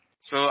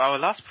So our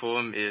last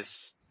poem is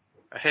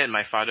Ahead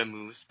My Father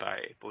Moves by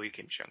Boey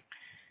Kim Cheng.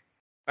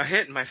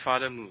 Ahead my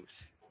father moves,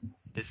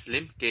 his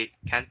limp gait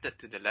canted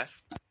to the left,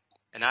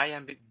 and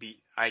iambic beat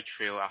I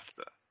trail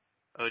after,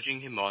 urging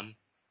him on,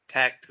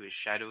 tagged to his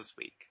shadow's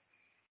wake,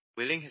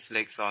 wheeling his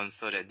legs on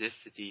so that this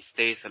city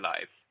stays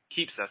alive,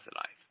 keeps us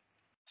alive,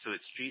 so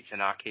its streets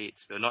and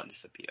arcades will not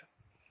disappear.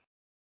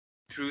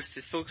 Through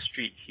Cecil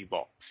Street he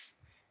walks,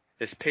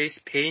 his pace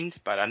pained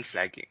but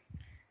unflagging,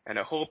 and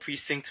a whole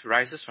precinct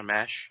rises from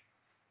ash,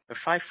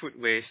 a 5-foot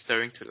way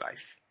stirring to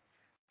life.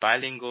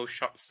 Bilingual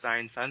shop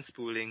signs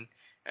unspooling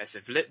as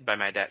if lit by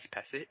my dad's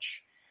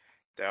passage.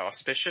 The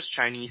auspicious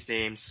Chinese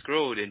names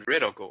scrolled in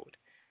red or gold.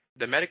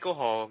 The medical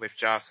hall with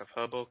jars of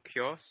herbal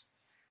cures.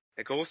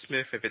 The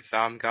goldsmith with its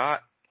armed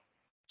guard.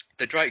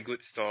 The dried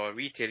goods store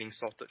retailing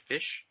salted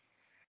fish.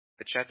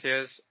 The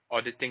chattiers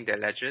auditing their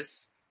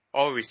ledgers,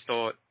 all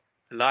restored,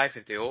 alive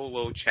with the old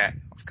world chat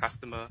of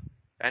customer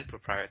and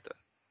proprietor.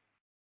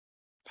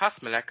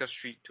 Past Malacca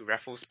Street to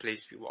Raffles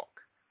Place we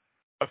walk.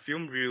 A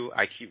film reel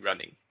I keep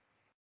running.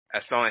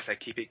 As long as I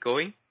keep it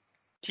going,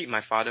 keep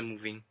my father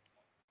moving,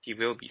 he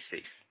will be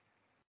safe.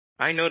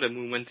 I know the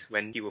moment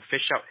when he will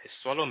fish out his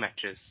swallow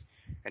matches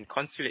and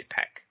consulate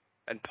pack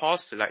and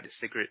pause to light the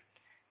cigarette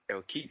that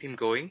will keep him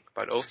going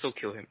but also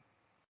kill him.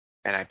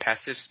 And I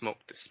passive smoke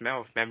the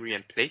smell of memory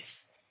and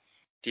place,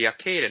 the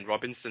arcade and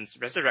Robinsons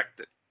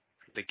resurrected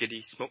from the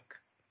giddy smoke.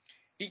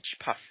 Each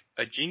puff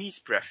a genie's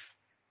breath,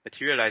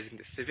 materializing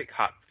the civic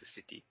heart of the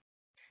city.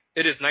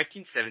 It is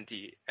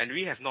 1970 and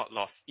we have not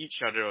lost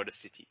each other or the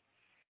city.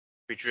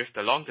 We drift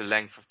along the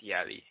length of the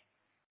alley,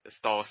 the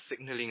stalls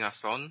signaling us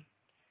on,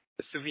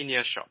 the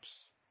souvenir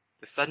shops,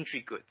 the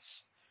sundry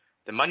goods,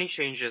 the money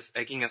changers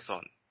egging us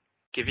on,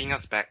 giving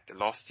us back the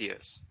lost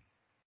years.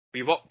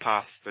 We walk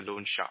past the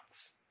loan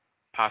sharks,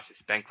 past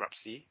his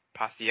bankruptcy,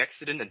 past the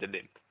accident and the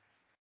limp,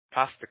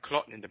 past the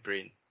clot in the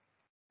brain,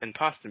 and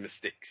past the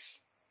mistakes,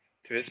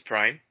 to his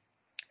prime,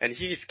 and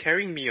he is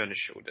carrying me on his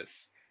shoulders,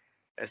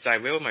 as I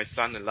will my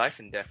son a life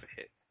and death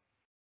ahead.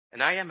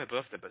 And I am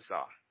above the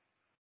bazaar,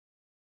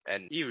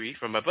 and eerie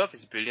from above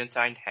his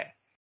brilliantine hair.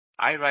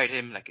 I ride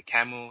him like a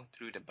camel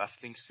through the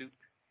bustling souk,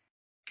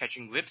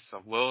 catching whips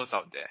of worlds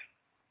out there,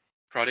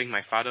 prodding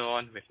my father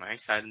on with my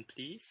silent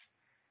pleas,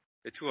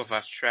 the two of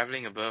us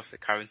travelling above the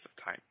currents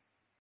of time.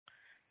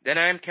 Then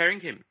I am carrying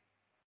him,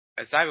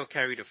 as I will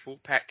carry the full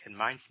pack and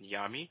mines in the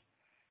army,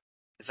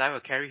 as I will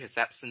carry his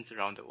absence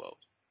around the world.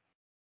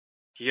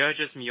 He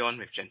urges me on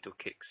with gentle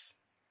kicks,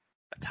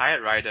 a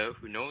tired rider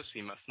who knows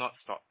we must not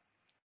stop,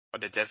 or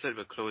the desert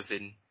will close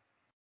in,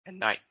 and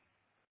night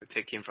will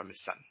take him from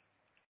his son.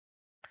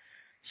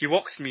 He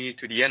walks me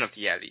to the end of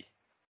the alley,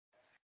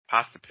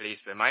 past the place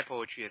where my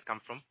poetry has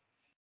come from,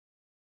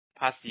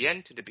 past the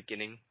end to the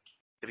beginning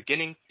to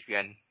the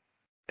end,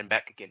 and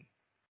back again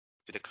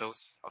to the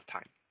close of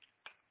time.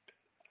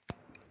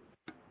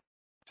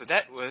 So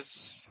that was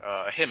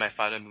Ahead My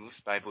Father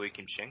Moves by Boey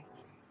Kim Cheng,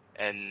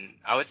 and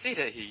I would say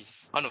that he's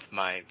one of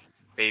my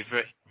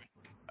favorite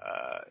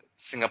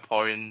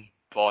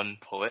Singaporean-born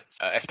poets,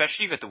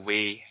 especially with the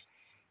way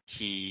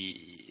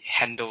he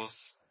handles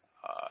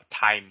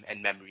time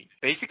and memory.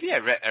 Basically, I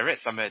read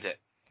somewhere that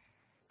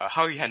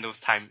how he handles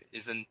time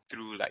isn't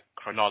through like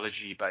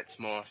chronology, but it's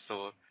more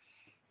so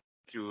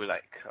through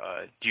like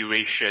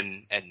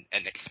duration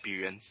and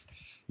experience.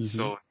 Mm-hmm.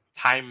 So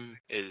time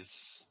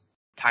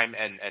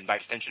and by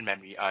extension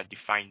memory are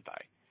defined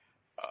by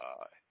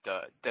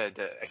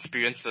the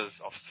experiences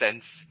of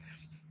sense,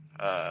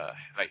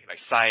 like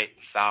sight,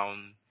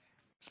 sound,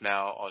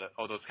 smell,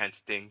 all those kinds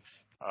of things,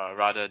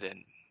 rather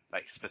than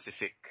like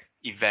specific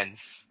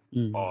events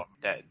or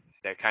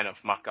that kind of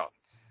mark out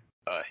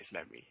his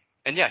memory.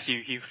 And yeah,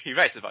 he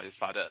writes about his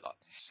father a lot.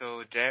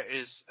 So there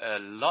is a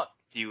lot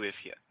to deal with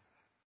here.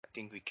 I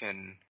think we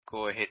can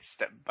go ahead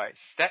step by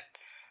step.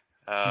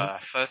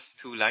 First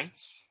two lines.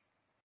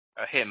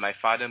 Ahead my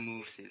father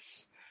moves his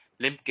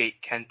limp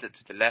gait canted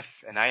to the left,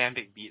 and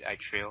iambic beat I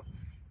trail.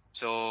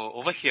 So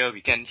over here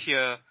we can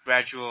hear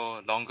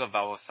gradual, longer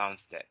vowel sounds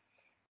that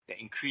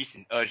increase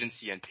in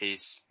urgency and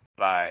pace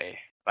by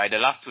the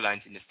last two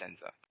lines in the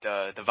stanza.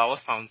 The vowel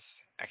sounds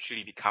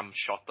actually become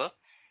shorter,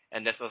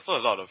 and there's also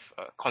a lot of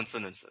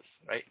consonances,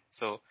 right?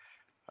 So,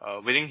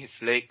 within his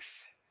legs,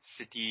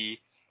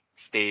 city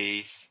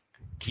stays,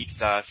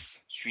 keeps us,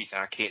 streets and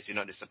arcades will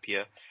not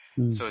disappear.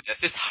 So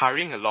there's this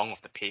hurrying along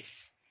of the pace.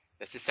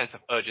 There's this sense of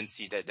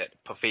urgency that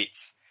pervades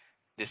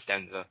this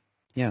stanza.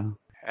 Yeah.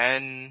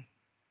 And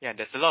yeah,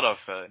 there's a lot of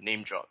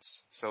name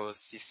drops. So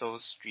Cecil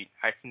Street,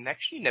 I've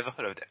actually never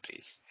heard of that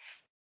place.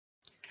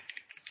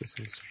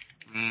 Cecil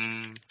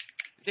Street.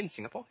 Is it in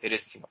Singapore? It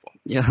is in Singapore.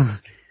 Yeah.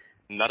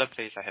 Another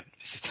place I haven't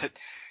visited.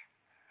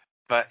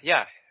 But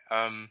yeah,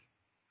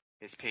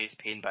 his pace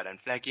pained by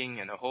unflagging,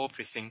 and a whole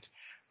precinct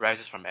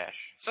rises from ash.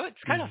 So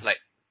it's kind of like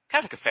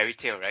a fairy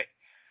tale, right?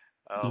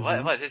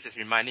 What is this is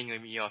reminding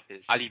me of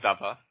is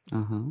Alibaba.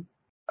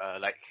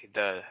 Like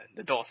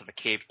the doors of the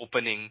cave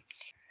opening,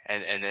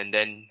 and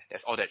then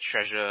there's all that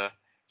treasure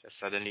just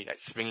suddenly like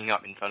springing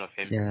up in front of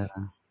him. Yeah.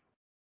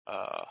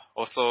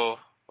 Also,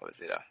 what was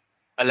it?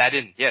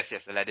 Aladdin. Yes,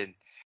 Aladdin.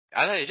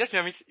 I don't know,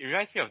 it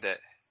reminds me of that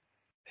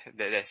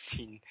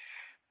scene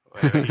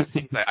where he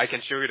sings like, I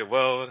can show you the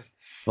world,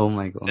 Oh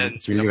my god, then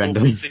it's really the whole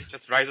random. thing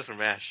just rises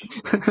from ash.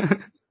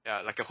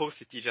 Yeah, like a whole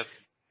city just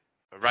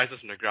rises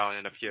from the ground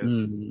and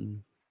appears.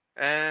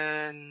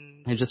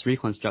 And He just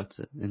reconstructs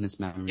it in his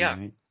memory, yeah,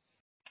 right?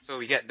 so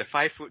we get the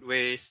 5-foot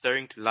way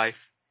stirring to life.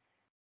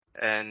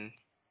 And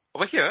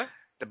over here,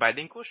 the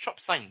bilingual shop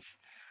signs,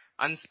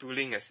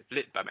 unspooling as if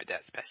lit by my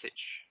dad's passage.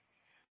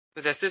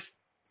 So there's this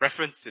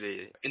reference to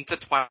the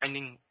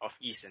intertwining of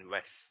East and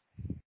West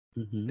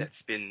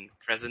that's been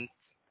present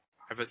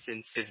ever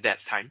since his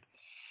dad's time.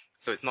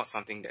 So it's not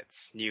something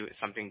that's new, it's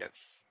something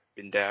that's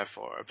been there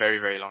for a very,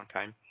 very long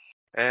time.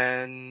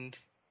 And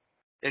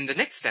in the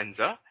next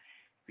stanza,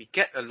 we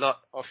get a lot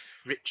of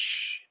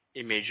rich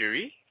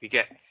imagery. We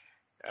get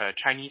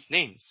Chinese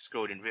names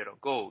scrolled in red or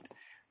gold.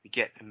 We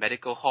get a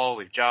medical hall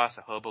with jars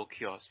of herbal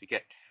cures. We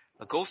get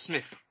a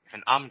goldsmith with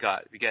an arm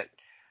guard. We get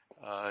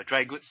a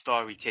dry goods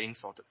store retaining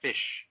salted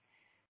fish.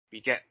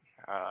 We get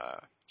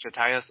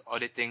Jatayas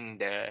auditing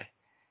their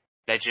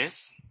ledgers.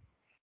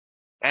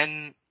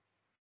 And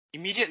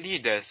immediately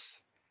there's,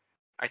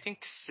 I think,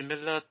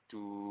 similar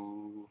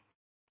to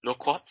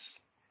loquats,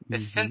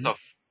 there's a sense of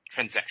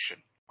transaction.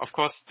 Of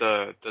course,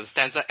 the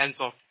stanza ends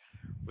off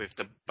with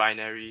the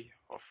binary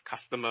of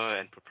customer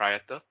and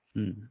proprietor.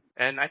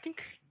 And I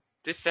think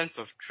this sense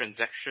of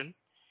transaction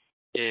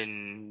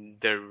in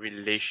the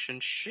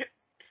relationship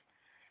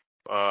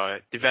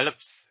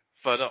develops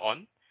further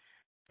on.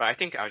 But I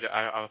think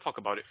I'll talk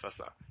about it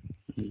first.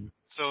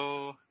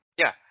 So,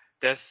 yeah,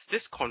 there's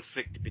this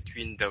conflict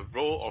between the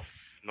role of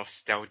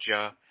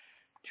nostalgia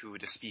to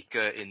the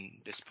speaker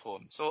in this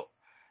poem. So,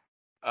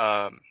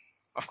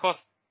 of course,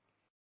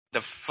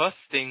 the first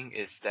thing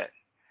is that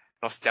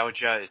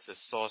nostalgia is a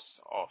source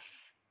of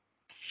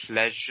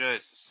pleasure,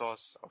 it's a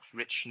source of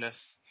richness.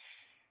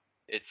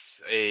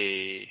 It's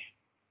a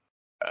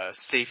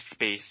safe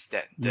space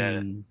that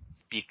the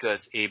speaker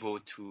is able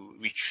to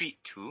retreat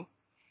to.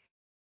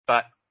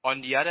 But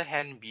on the other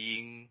hand,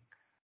 being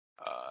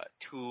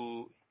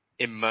too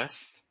immersed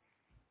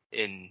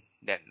in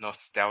that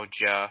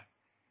nostalgia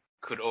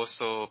could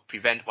also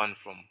prevent one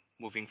from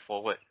moving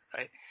forward,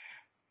 right?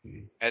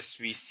 As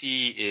we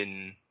see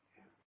in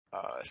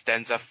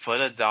stanza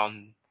further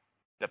down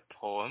the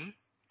poem.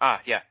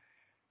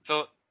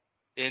 So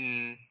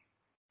in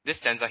this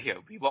stanza here,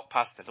 we walk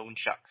past the loan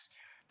sharks,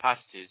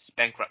 past his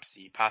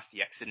bankruptcy, past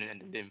the accident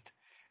and the limp,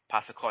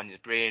 past the clot in his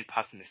brain,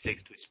 past the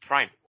mistakes to his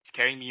prime. He's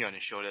carrying me on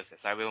his shoulders as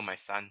I will my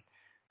son,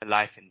 the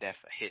life and death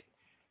ahead.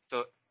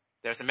 So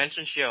there's a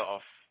mention here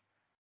of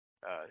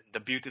the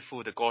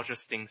beautiful, the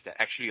gorgeous things that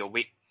actually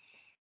await,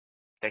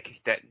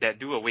 that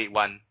do await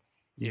one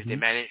if they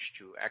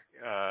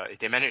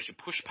manage to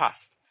push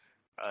past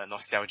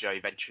nostalgia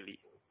eventually.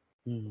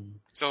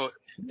 So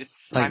it's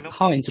like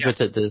how I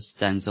interpreted this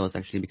stanza was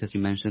actually because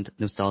you mentioned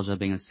nostalgia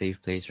being a safe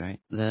place, right?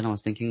 Then I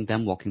was thinking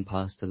them walking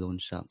past the loan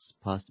sharks,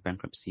 past the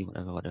bankruptcy,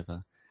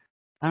 whatever.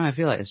 And I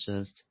feel like it's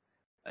just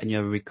when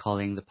you're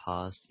recalling the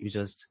past, you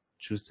just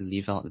choose to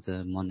leave out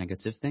the more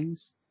negative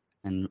things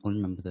and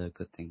only remember the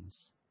good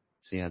things.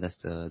 So yeah, that's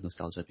the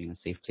nostalgia being a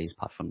safe place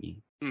part for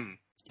me.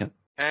 Yep.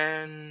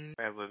 And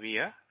where were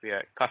we? We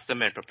are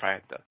customer and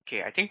proprietor.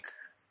 Okay, I think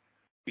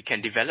we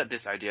can develop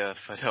this idea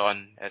further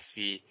on as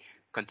we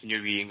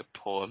continue reading the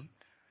poem.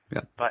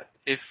 Yep. But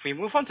if we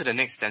move on to the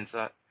next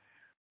stanza,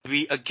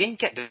 we again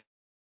get the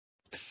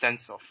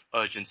sense of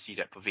urgency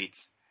that pervades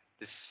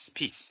this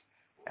piece.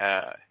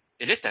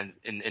 In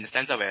the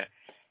stanza where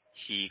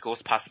he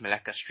goes past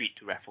Malacca Street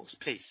to Raffles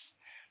Place,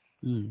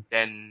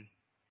 then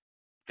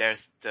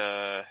there's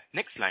the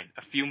next line,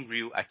 a film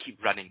reel, I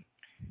keep running.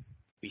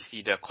 We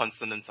see the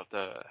consonants of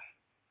the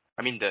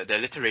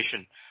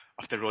alliteration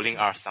of the rolling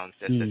R sounds.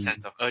 There's the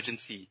sense of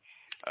urgency,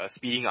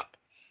 speeding up.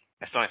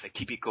 As long as I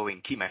keep it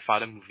going, keep my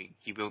father moving,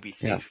 he will be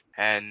safe.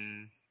 Yeah.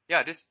 And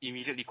yeah, this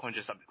immediately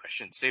conjures up the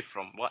question, safe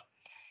from what?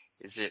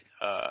 Is it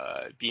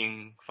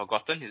being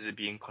forgotten? Is it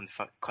being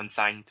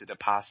consigned to the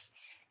past,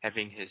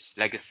 having his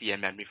legacy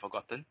and memory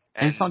forgotten?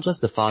 And it's not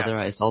just the father,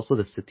 right? It's also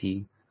the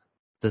city,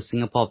 the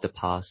Singapore of the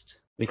past.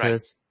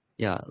 Because,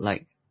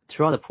 like,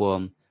 throughout the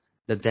poem,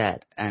 the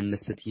dad and the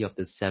city of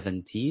the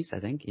 70s, I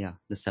think,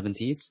 the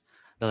 70s,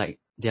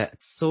 they're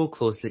so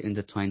closely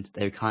intertwined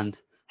that you can't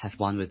have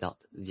one without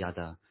the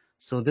other.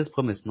 So this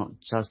poem is not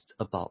just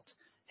about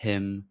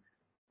him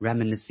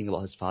reminiscing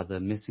about his father,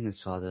 missing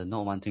his father,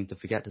 not wanting to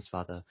forget his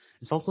father.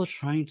 It's also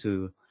trying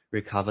to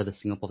recover the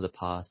Singapore of the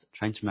past,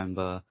 trying to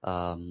remember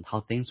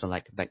how things were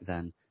like back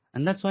then.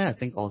 And that's why I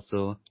think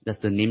also there's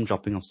the name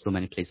dropping of so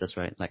many places,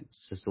 right? Like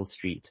Cecil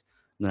Street,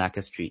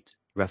 Malacca Street,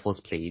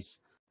 Raffles Place.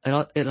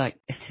 It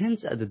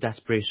hints at the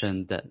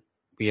desperation that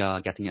we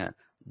are getting at,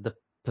 the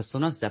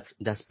persona's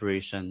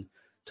desperation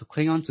to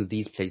cling on to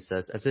these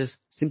places as if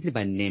simply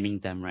by naming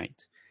them, right,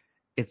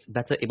 it's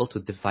better able to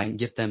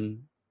give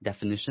them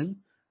definition,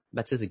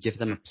 better to give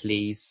them a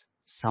place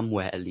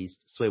somewhere at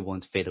least, so it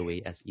won't fade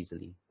away as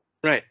easily.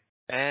 Right.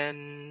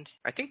 And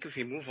I think if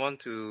we move on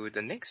to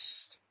the next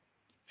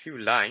few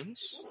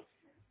lines,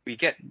 we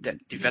get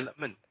that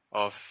development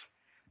of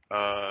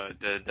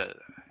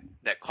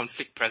that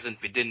conflict present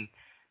within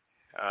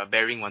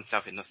burying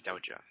oneself in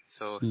nostalgia.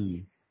 So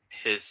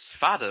his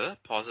father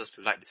pauses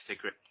to light the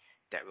cigarette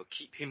that will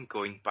keep him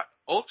going, but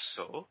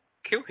also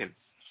kill him.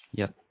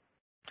 Yep.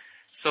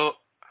 So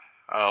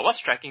what's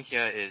striking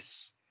here is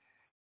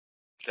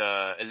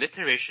the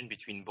alliteration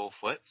between both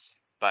words,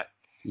 but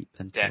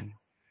that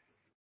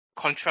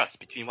contrast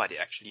between what they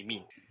actually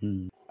mean.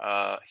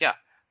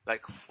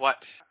 Like what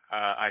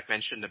I've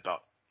mentioned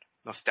about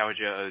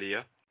nostalgia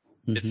earlier.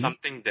 It's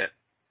something that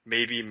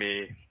maybe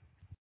may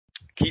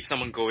keep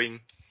someone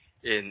going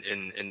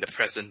in the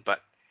present, but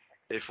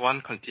if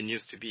one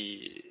continues to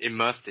be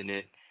immersed in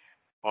it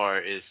or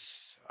is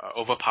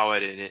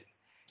overpowered in it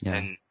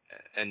and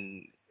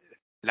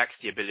lacks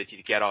the ability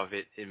to get out of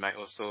it, it might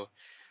also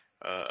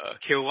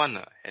kill one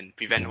and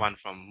prevent one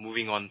from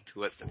moving on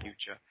towards the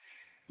future.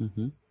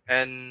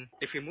 And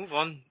if we move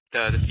on,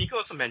 the speaker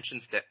also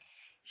mentions that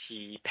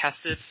he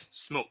passive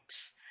smokes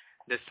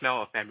the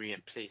smell of memory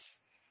and place.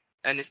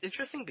 And it's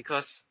interesting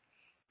because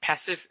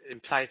passive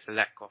implies a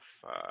lack of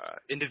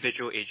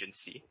individual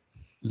agency.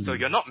 So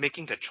you're not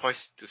making the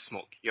choice to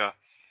smoke. You're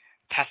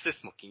passive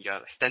smoking.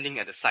 You're standing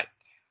at the side.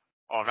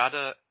 Or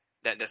rather,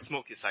 that the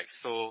smoke is like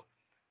so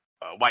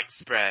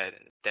widespread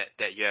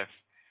that you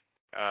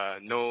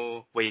have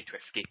no way to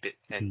escape it.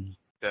 And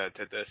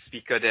the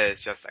speaker there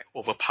is just like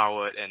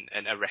overpowered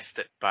and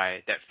arrested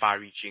by that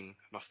far-reaching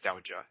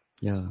nostalgia.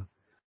 Yeah.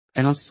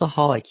 And also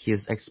how like he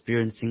is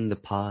experiencing the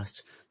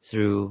past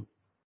through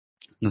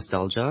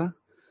nostalgia,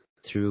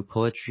 through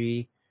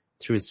poetry,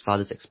 through his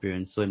father's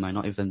experience. So it might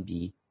not even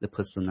be the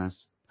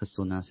persona's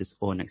his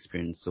own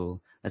experience. So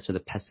that's where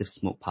the passive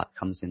smoke part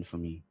comes in for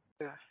me.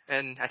 Yeah.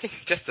 And I think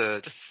just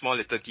a small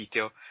little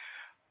detail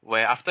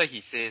where after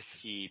he says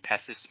he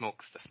passive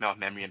smokes the smell of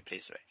memory and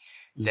place,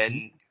 right?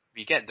 Then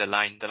we get the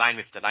line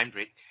with the line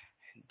break,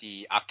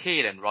 the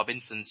arcade and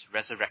Robinson's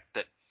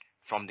resurrected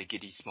from the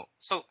giddy smoke.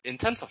 So in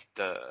terms of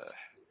the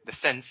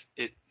sense,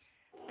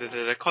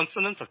 the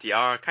consonants of the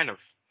R kind of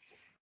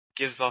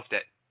gives off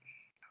that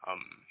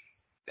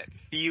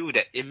feel,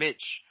 that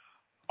image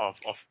of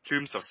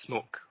plumes of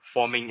smoke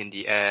forming in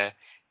the air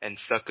and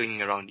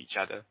circling around each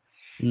other.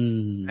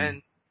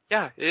 And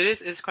yeah,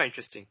 it's quite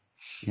interesting.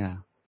 Yeah.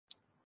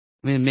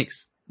 I mean, it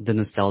makes the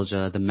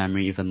nostalgia, the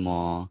memory even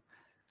more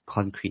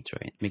concrete,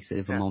 right? It makes it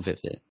even more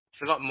vivid.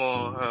 It's a lot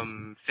more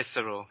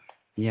visceral.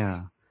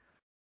 Yeah.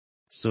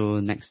 So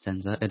next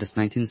stanza, it is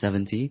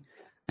 1970,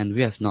 and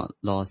we have not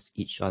lost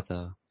each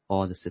other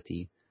or the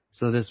city.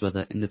 So this is where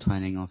the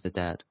intertwining of the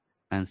dead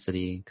and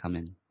city come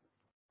in.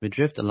 We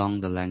drift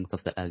along the length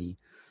of the alley,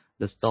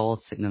 the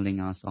stalls signaling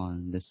us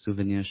on, the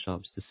souvenir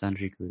shops, the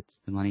sundry goods,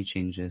 the money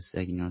changers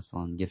egging us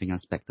on, giving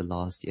us back the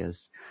lost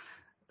years.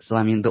 So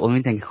I mean, the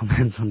only thing I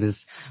comment on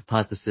this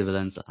past the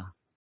civilians are.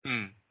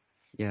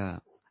 Yeah.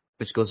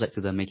 Which goes back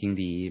to the making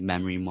the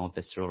memory more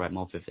visceral, right?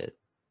 More vivid.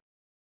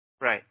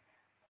 Right.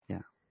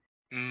 Yeah.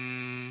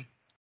 And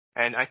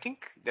I think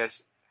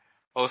there's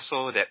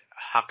also that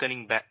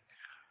harkening back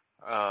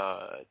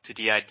to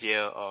the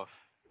idea of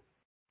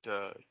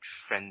the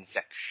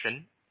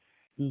transaction.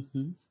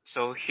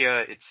 So here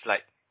it's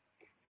like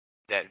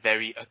that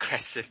very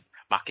aggressive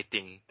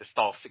marketing, the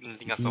stall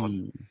signaling us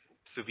on,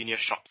 souvenir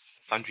shops,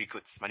 sundry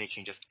goods, money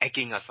changers,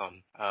 egging us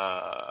on,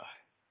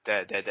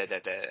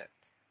 the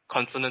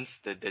consonants,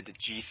 the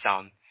G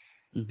sound.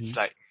 It's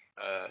like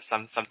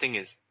something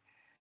is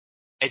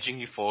edging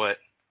you forward,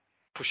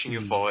 pushing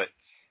you forward,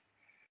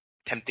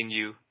 tempting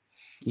you.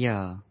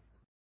 Yeah.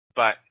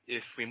 But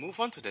if we move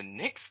on to the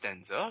next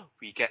stanza,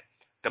 we get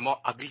the more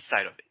ugly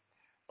side of it,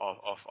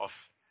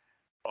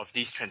 of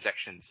these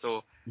transactions.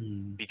 So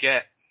we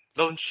get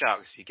loan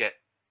sharks, we get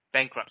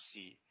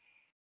bankruptcy,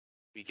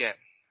 we get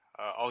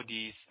all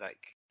these like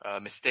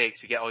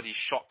mistakes, we get all these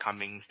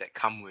shortcomings that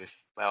come with,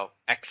 well,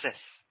 excess.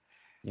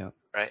 Yeah.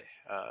 Right?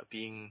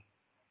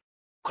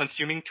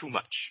 Consuming too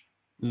much.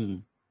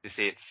 To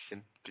say it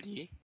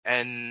simply.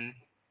 And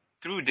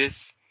through this,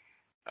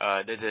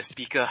 the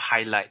speaker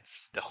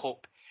highlights the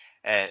hope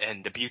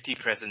and the beauty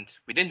present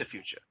within the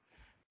future.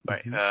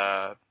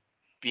 Right?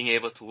 Being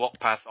able to walk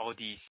past all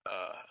these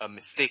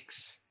mistakes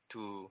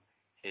to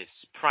his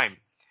prime,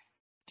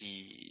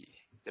 the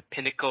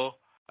pinnacle,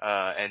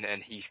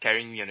 and he's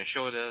carrying me on his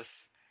shoulders.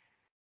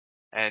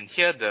 And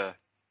here the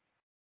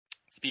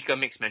speaker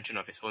makes mention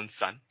of his own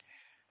son.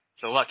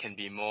 So what can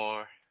be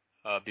more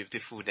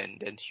beautiful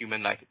than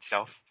human life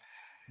itself?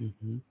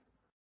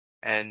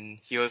 And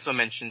he also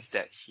mentions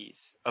that he's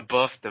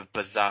above the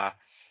bazaar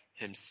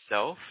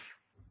himself.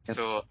 Yep.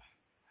 So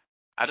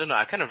I don't know,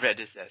 I kind of read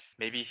this as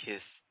maybe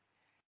his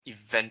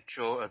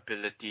eventual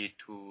ability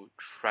to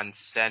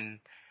transcend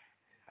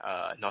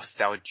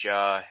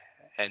nostalgia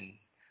and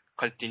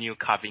continue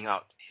carving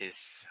out his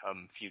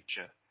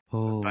future.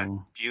 But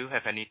do you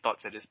have any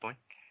thoughts at this point?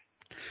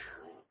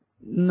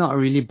 Not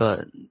really,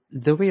 but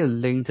the way you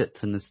linked it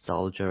to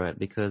nostalgia, right?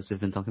 Because we've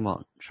been talking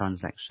about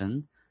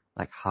transaction,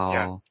 like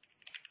how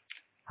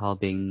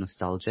being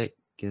nostalgic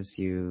gives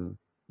you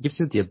gives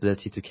you the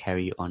ability to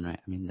carry on, right?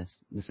 I mean,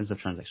 the sense of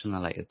transaction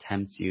like it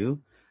tempts you,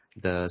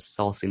 the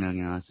stall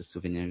signaling, the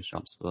souvenir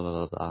shops, blah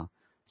blah blah blah.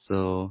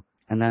 So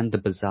and then the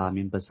bazaar. I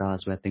mean, bazaar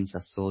is where things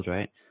are sold,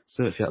 right?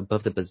 So if you're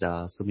above the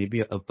bazaar, so maybe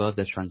you're above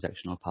the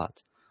transactional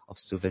part of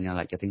souvenir,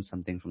 like getting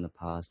something from the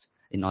past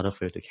in order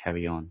for you to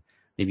carry on.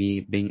 Maybe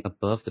being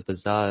above the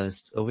bazaar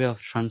is a way of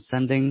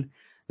transcending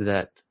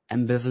that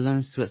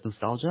ambivalence towards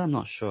nostalgia. I'm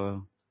not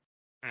sure.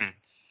 Hmm.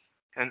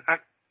 And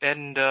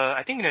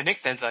I think in the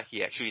next stanza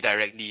he actually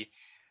directly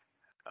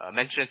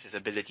mentions his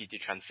ability to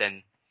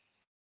transcend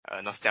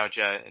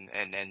nostalgia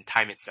and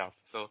time itself.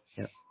 So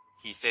Yeah.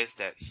 he says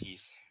that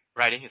he's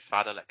riding his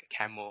father like a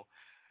camel,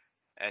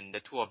 and the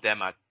two of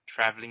them are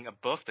traveling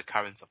above the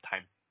currents of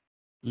time.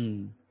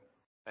 Mm.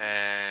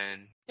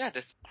 And yeah,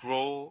 there's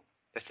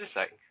this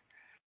like,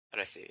 how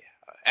do I say,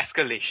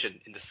 escalation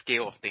in the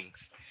scale of things.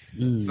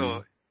 Mm.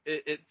 So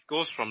it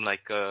goes from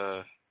like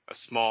a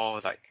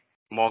small, like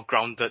more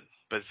grounded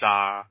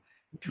bazaar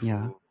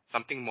Yeah. to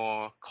something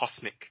more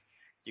cosmic.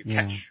 You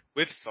Yeah. catch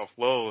whiffs of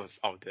worlds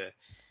out there.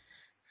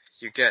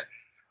 You get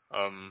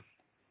the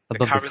Above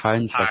the currents of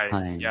currents of time.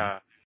 time. Yeah.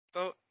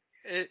 So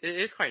it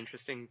is quite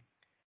interesting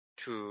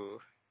to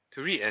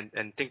read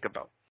and think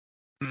about.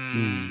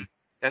 Mm.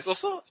 There's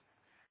also,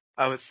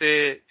 I would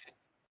say,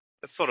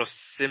 a sort of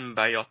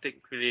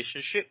symbiotic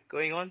relationship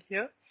going on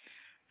here.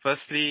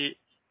 Firstly,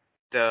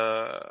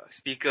 the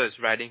speaker is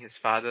riding his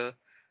father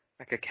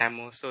like a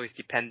camel, so he's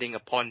depending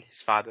upon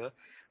his father.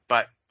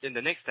 But in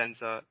the next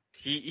stanza,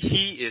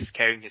 he is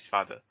carrying his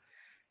father.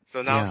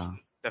 So now Yeah.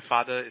 the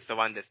father is the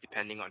one that's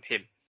depending on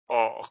him.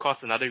 Or of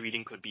course another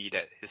reading could be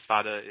that his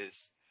father is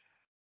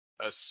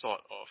a sort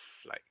of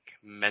like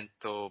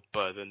mental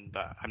burden,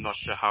 but I'm not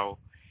sure how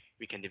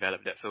we can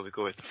develop that, so we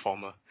go with the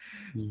former.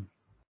 Mm.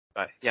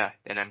 But yeah,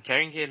 then I'm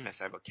carrying him as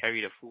I will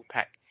carry the full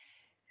pack,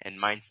 and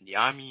mine's in the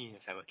army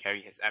as I will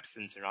carry his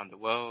absence around the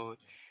world.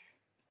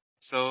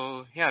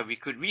 So yeah, we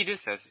could read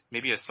this as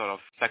maybe a sort of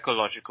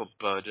psychological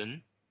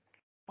burden,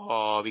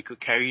 or we could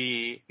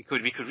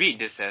read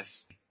this as,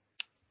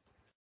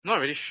 I'm not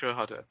really sure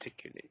how to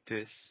articulate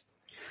this.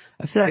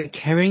 I feel like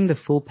carrying the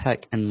full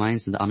pack and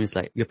mines in the army is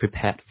like you're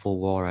prepared for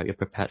war, right? You're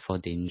prepared for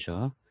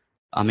danger,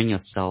 arming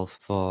yourself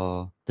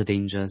for the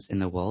dangers in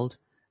the world.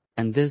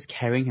 And this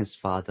carrying his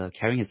father,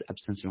 carrying his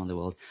absence around the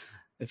world,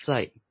 I feel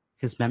like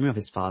his memory of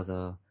his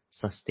father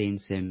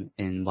sustains him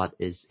in what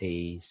is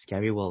a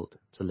scary world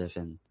to live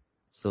in.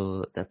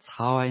 So that's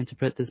how I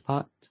interpret this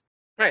part.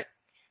 Right.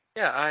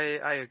 Yeah,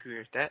 I agree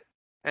with that.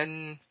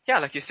 And yeah,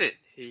 like you said,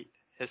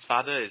 his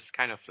father is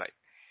kind of like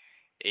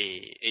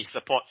a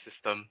support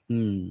system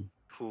Hmm.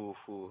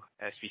 who,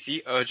 as we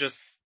see, urges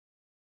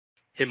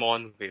him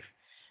on with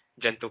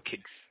gentle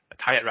kicks. A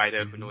tired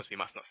rider who Mm-hmm. knows we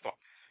must not stop,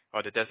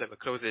 or the desert will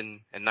close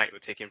in and night will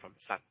take him from the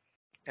sun.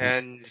 Yeah.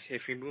 And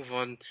if we move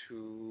on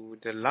to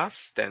the last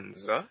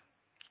stanza,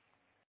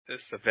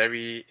 there's a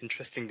very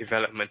interesting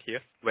development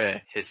here,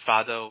 where his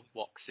father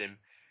walks him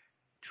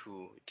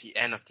to the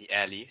end of the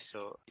alley,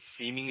 so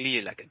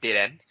seemingly like a dead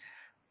end.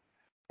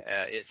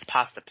 It's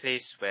past the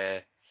place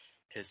where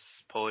his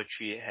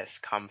poetry has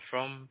come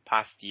from,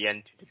 past the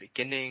end to the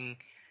beginning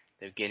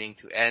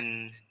to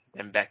end,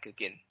 then back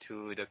again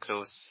to the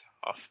close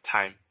of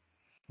time.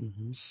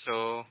 Mm-hmm.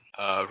 So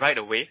right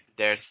away,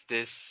 there's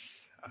this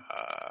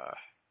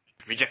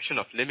rejection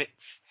of limits.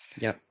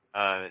 Yeah.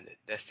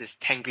 There's this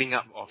tangling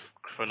up of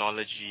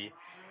chronology.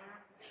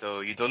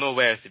 So you don't know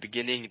where is the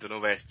beginning, you don't know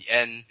where is the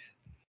end.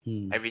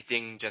 Hmm.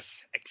 Everything just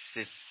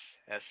exists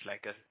as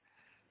like a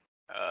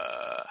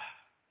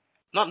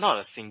not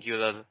a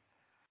singular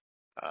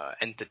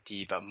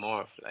entity, but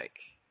more of like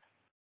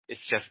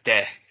it's just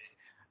there,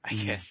 I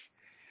Mm. guess.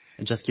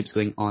 It just keeps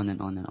going on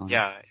and on and on.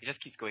 Yeah, it just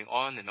keeps going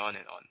on and on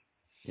and on.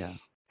 Yeah.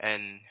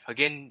 And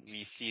again,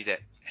 we see that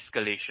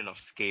escalation of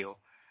scale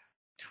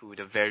to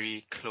the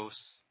very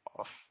close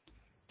of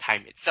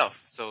time itself.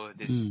 So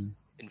this Mm.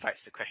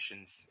 invites the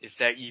questions: is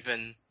there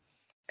even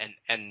an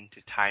end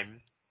to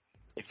time?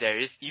 If there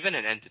is even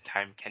an end to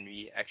time, can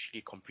we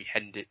actually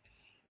comprehend it?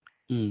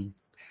 Mm.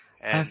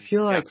 I And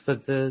feel yeah, like for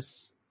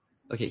this,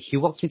 okay, he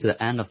walks me to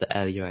the end of the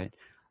alley, right?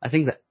 I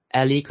think the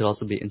alley could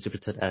also be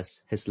interpreted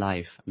as his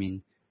life. I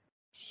mean,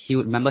 he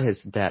would remember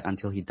his dad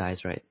until he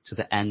dies, right? To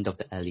the end of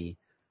the alley.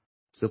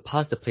 So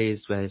past the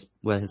place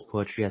where his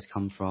poetry has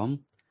come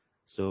from.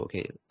 So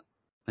okay,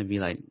 maybe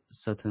like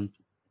certain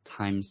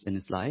times in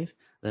his life,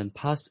 then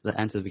past the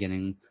end to the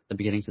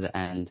beginning to the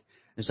end.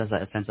 It's just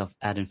like a sense of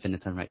ad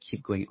infinitum, right?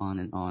 Keep going on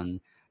and on,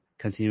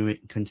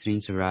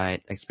 continuing to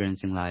write,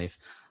 experiencing life.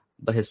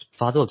 But his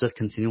father will just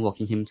continue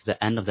walking him to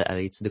the end of the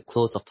alley, to the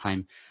close of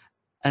time.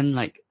 And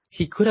like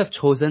he could have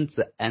chosen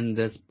to end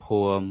this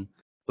poem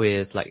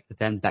with like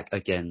then back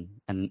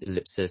again and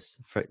ellipsis,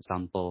 for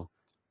example.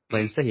 But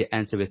mm, instead he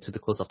ends it with to the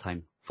close of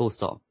time, full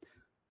stop.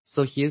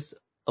 So he is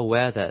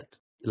aware that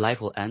life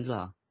will end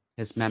lah.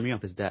 His memory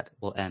of his dad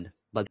will end.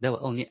 But that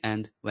will only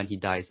end when he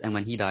dies. And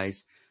when he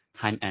dies,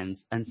 time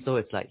ends. And so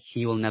it's like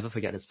he will never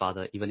forget his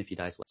father, even if he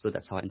dies. So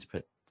that's how I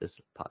interpret this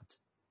part.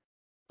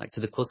 Like to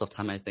the close of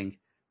time, I think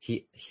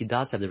he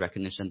does have the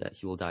recognition that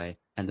he will die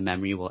and the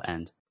memory will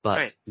end.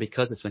 But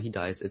because it's when he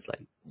dies, it's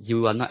like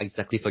you are not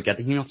exactly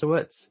forgetting him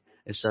afterwards.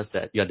 It's just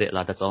that you're dead,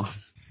 lah. That's all.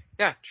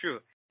 Yeah, true.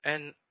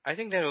 And I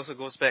think that also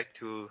goes back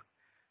to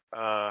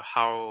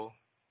how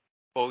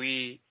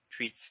Bowie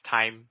treats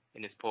time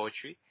in his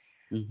poetry,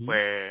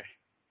 where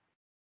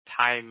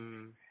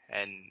time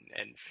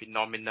and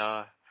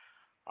phenomena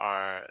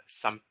are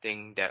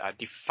something that are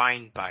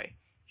defined by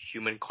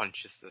human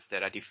consciousness,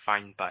 that are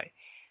defined by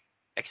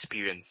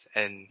experience.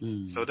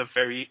 And so the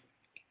very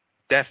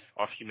death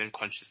of human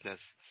consciousness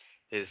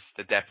is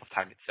the death of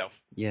time itself.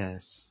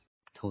 Yes,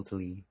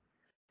 totally.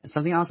 And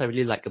something else I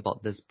really like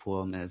about this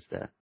poem is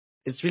that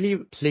it's really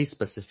place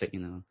specific,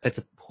 It's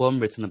a poem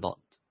written about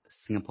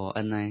Singapore,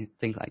 and I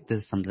think like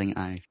this is something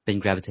I've been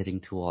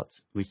gravitating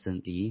towards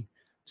recently.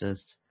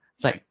 Just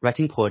like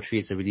writing poetry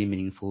is a really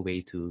meaningful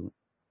way to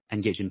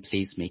engage in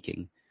place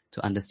making,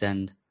 to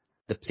understand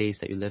the place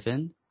that you live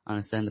in,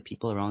 understand the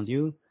people around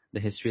you, the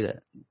history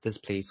that this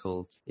place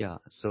holds. Yeah,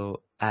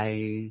 so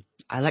I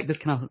like this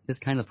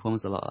kind of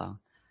poems a lot.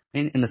 I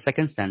mean, in the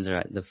second stanza,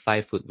 right, the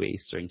 5-foot way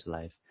steering to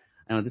life.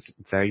 I know this is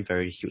very,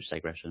 very huge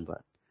digression,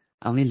 but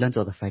I only learned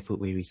about the 5-foot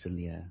way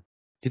recently. Do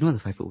you know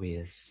what the 5-foot way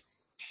is?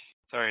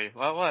 Sorry,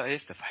 what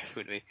is the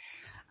 5-foot way?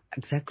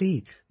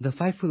 Exactly. The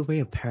 5-foot way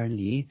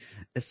apparently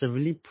is a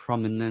really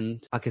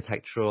prominent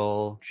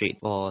architectural trait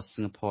for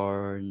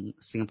Singapore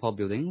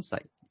buildings,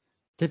 like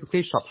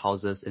typically shop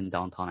houses in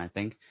downtown, I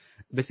think.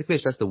 Basically,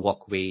 it's just the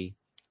walkway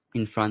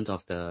in front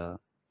of the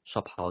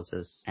shop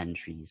houses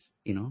entries,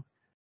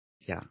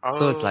 Yeah.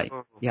 So it's like,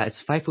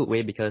 it's 5-foot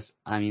way because,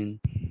 I mean,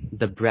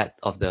 the breadth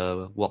of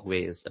the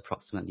walkway is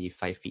approximately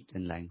 5 feet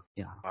in length.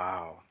 Yeah.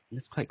 Wow.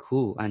 That's quite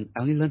cool. And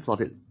I only learned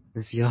about it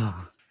this year.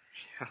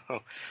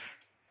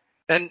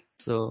 And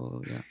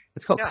so, yeah.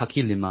 It's called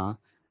Kaki Lima.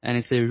 And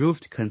it's a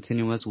roofed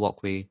continuous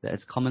walkway that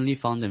is commonly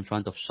found in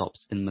front of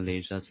shops in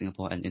Malaysia,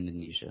 Singapore, and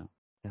Indonesia.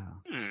 Yeah.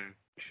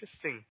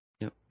 Interesting.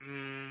 Yep.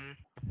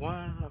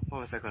 What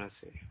was I gonna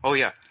say? Oh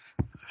yeah.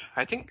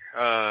 I think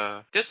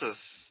this was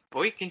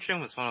Boey Kim Cheng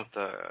was one of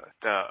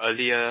the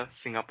earlier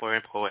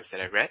Singaporean poets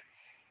that I read,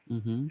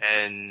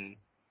 and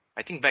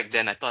I think back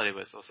then I thought it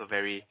was also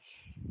very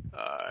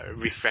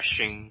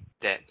refreshing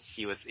that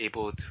he was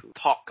able to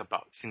talk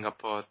about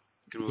Singapore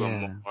through a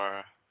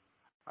more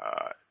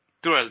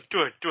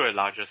through a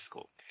larger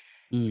scope,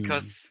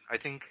 because I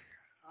think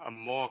a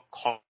more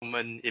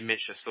common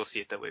image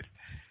associated with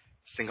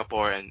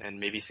Singapore and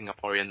maybe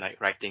Singaporean like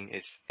writing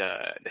is the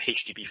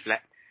HDB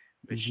flat,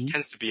 which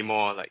tends to be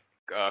more like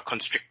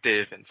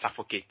constrictive and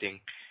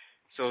suffocating.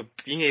 So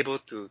being able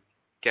to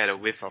get a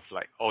whiff of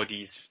like all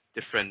these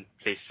different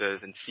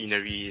places and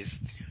sceneries,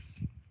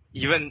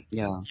 even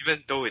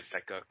though it's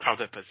like a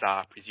crowded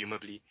bazaar,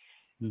 presumably,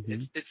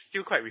 it's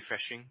still quite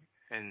refreshing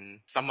and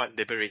somewhat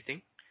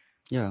liberating.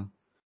 Yeah.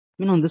 I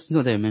mean, on this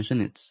note that you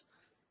mentioned, it's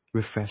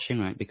refreshing,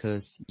 right?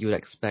 Because you would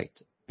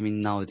expect, I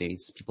mean,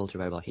 nowadays, people to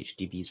write about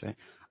HDBs, right?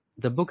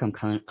 The book I'm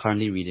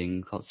currently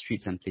reading, called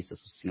Streets and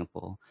Places of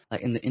Singapore,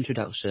 like in the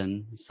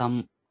introduction,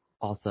 some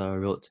author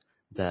wrote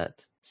that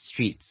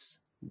streets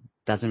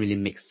doesn't really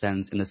make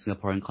sense in the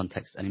Singaporean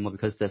context anymore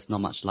because there's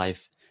not much life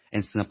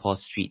in Singapore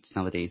streets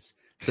nowadays.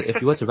 So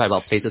if you were to write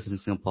about places in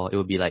Singapore, it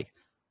would be like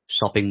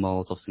shopping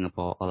malls of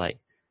Singapore, or like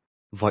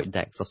void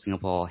decks of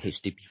Singapore, or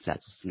HDB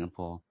flats of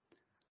Singapore.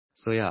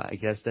 So yeah, I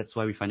guess that's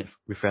why we find it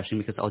refreshing,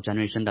 because our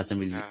generation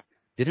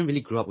didn't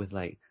really grow up with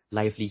like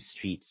lively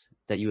streets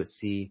that you would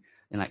see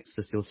in like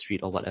Cecil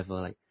Street or whatever.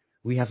 Like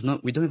we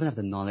don't even have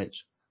the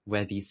knowledge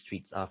where these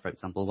streets are, for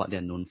example, what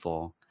they're known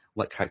for,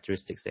 what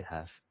characteristics they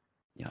have.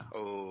 Yeah.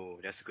 Oh,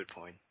 that's a good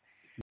point.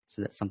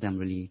 So that's something I'm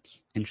really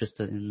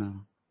interested in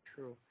now.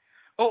 True.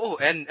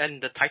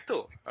 And the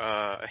title,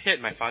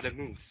 Ahead My Father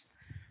Moves.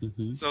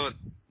 So,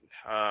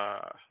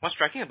 what's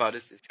striking about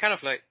this is kind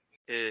of like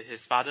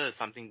his father is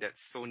something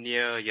that's so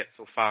near yet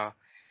so far.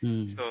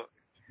 So,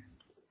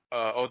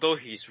 although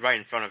he's right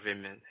in front of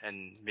him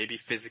and maybe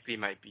physically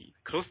might be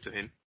close to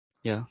him,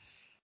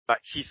 but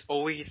he's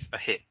always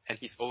ahead and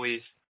he's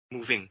always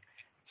moving.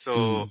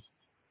 So,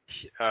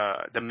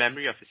 the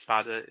memory of his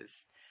father is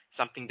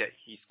something that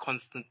he's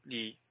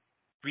constantly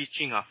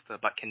reaching after,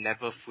 but can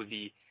never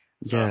fully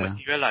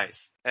materialize.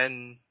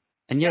 And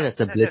there's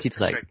the ability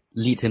to like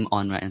lead him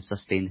on, right, and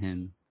sustain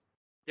him.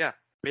 Yeah,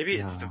 maybe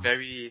it's the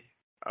very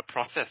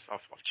process of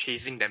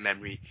chasing that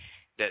memory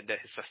that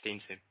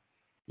sustains him.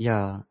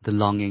 Yeah, the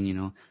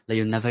longing,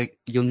 like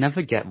you'll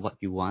never get what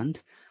you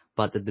want,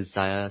 but the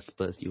desire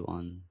spurs you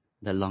on.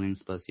 The longing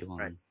spurs you on.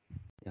 Right.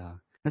 Yeah,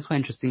 that's quite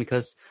interesting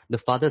because the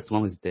father is the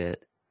one who's dead,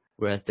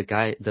 whereas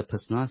the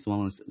persona is the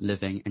one who's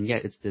living, and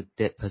yet it's the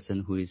dead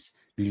person who is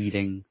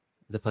leading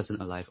the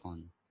person alive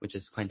on, which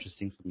is quite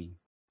interesting for me.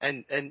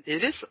 And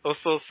it is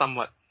also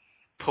somewhat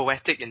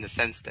poetic in the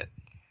sense that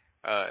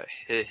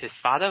his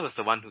father was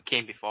the one who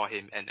came before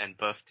him and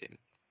birthed him,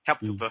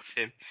 helped to birth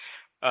him.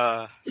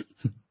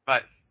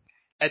 But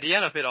at the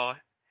end of it all,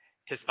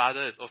 his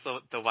father is also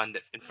the one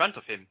that's in front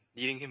of him,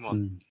 leading him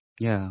on.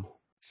 Yeah.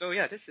 So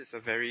yeah, this is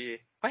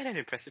quite an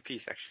impressive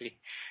piece actually.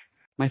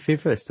 My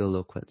favorite is still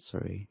Loquat,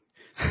 sorry.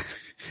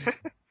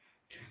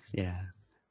 Yeah.